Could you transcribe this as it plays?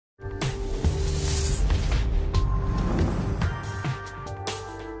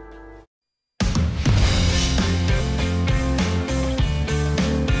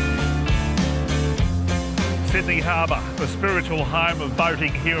Harbour, the spiritual home of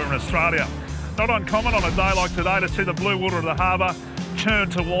boating here in Australia. Not uncommon on a day like today to see the blue water of the harbour turn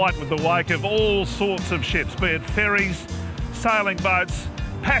to white with the wake of all sorts of ships, be it ferries, sailing boats,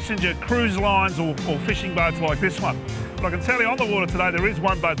 passenger cruise lines or fishing boats like this one. But I can tell you on the water today there is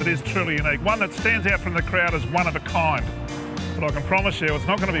one boat that is truly unique, one that stands out from the crowd as one of a kind. But I can promise you it's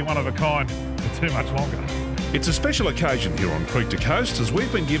not going to be one of a kind for too much longer. It's a special occasion here on Creek to Coast as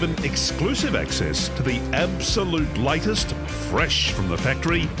we've been given exclusive access to the absolute latest, fresh from the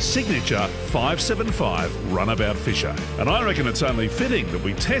factory, signature 575 runabout fisher. And I reckon it's only fitting that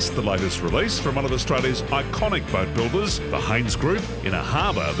we test the latest release from one of Australia's iconic boat builders, the Haynes Group, in a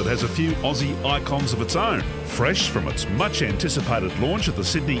harbour that has a few Aussie icons of its own. Fresh from its much anticipated launch at the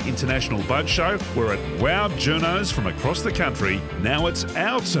Sydney International Boat Show, where it wowed journos from across the country, now it's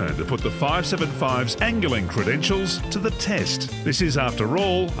our turn to put the 575's angling credentials to the test. This is, after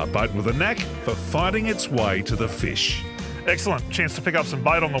all, a boat with a knack for finding its way to the fish. Excellent chance to pick up some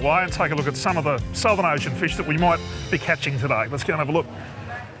bait on the way and take a look at some of the Southern Ocean fish that we might be catching today. Let's go and have a look.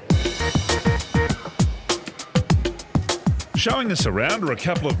 Showing us around are a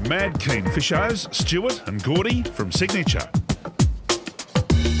couple of mad keen fishers, Stuart and Gordy from Signature.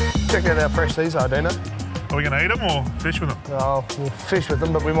 Check out how fresh these are, Dino. Are we going to eat them or fish with them? Oh, we'll fish with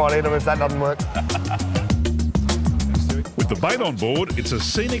them, but we might eat them if that doesn't work. With the bait on board, it's a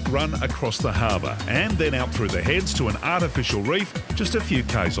scenic run across the harbour and then out through the heads to an artificial reef just a few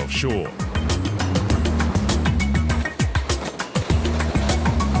k's offshore.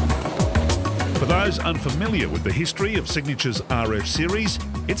 For those unfamiliar with the history of Signature's RF series,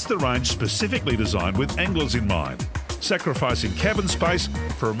 it's the range specifically designed with anglers in mind, sacrificing cabin space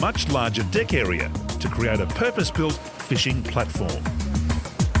for a much larger deck area to create a purpose-built fishing platform.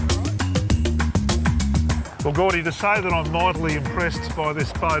 Well, Gordy, to say that I'm mightily impressed by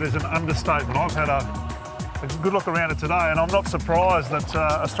this boat is an understatement. I've had a good look around it today and I'm not surprised that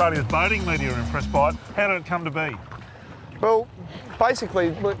Australia's boating media are impressed by it. How did it come to be? Well, basically,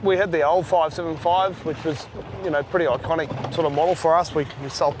 we had the old 575, which was, pretty iconic sort of model for us. We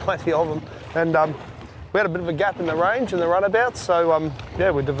sold plenty of them. And we had a bit of a gap in the range and the runabouts, so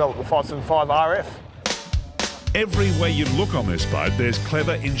we developed the 575 RF. Everywhere you look on this boat, there's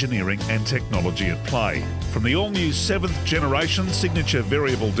clever engineering and technology at play. From the all-new 7th generation Signature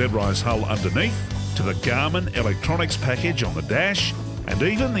variable dead-rise hull underneath, to the Garmin electronics package on the dash, and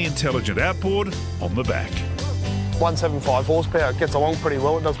even the intelligent outboard on the back. 175 horsepower, it gets along pretty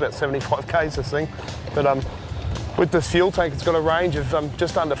well. It does about 75 k's, this thing. But with this fuel tank, it's got a range of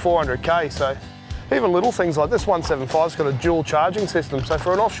just under 400 k. So even little things like this 175's got a dual charging system. So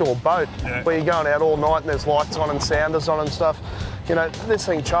for an offshore boat, where you're going out all night and there's lights on and sounders on and stuff, this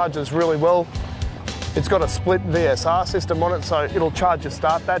thing charges really well. It's got a split VSR system on it, so it'll charge your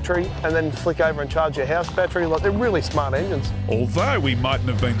start battery and then flick over and charge your house battery. Like, they're really smart engines. Although we mightn't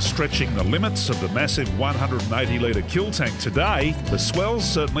have been stretching the limits of the massive 180-litre kill tank today, the swells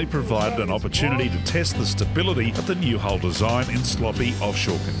certainly provided an opportunity to test the stability of the new hull design in sloppy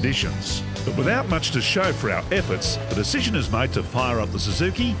offshore conditions. But without much to show for our efforts, the decision is made to fire up the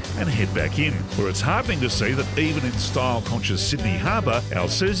Suzuki and head back in, where it's heartening to see that even in style-conscious Sydney Harbour, our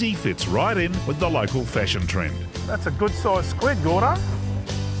Susie fits right in with the local fashion trend. That's a good-sized squid, Gordo.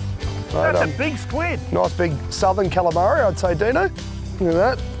 Right, that's a big squid. Nice big southern calamari, I'd say, Dino. Look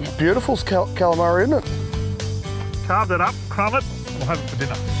at that. Beautiful calamari, isn't it? Carve it up, crumb it, we'll have it for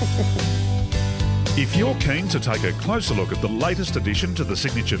dinner. If you're keen to take a closer look at the latest addition to the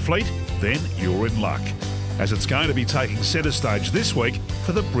Signature fleet, then you're in luck, as it's going to be taking centre stage this week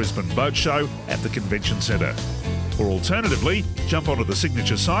for the Brisbane Boat Show at the Convention Centre. Or alternatively, jump onto the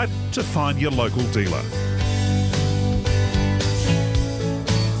Signature site to find your local dealer.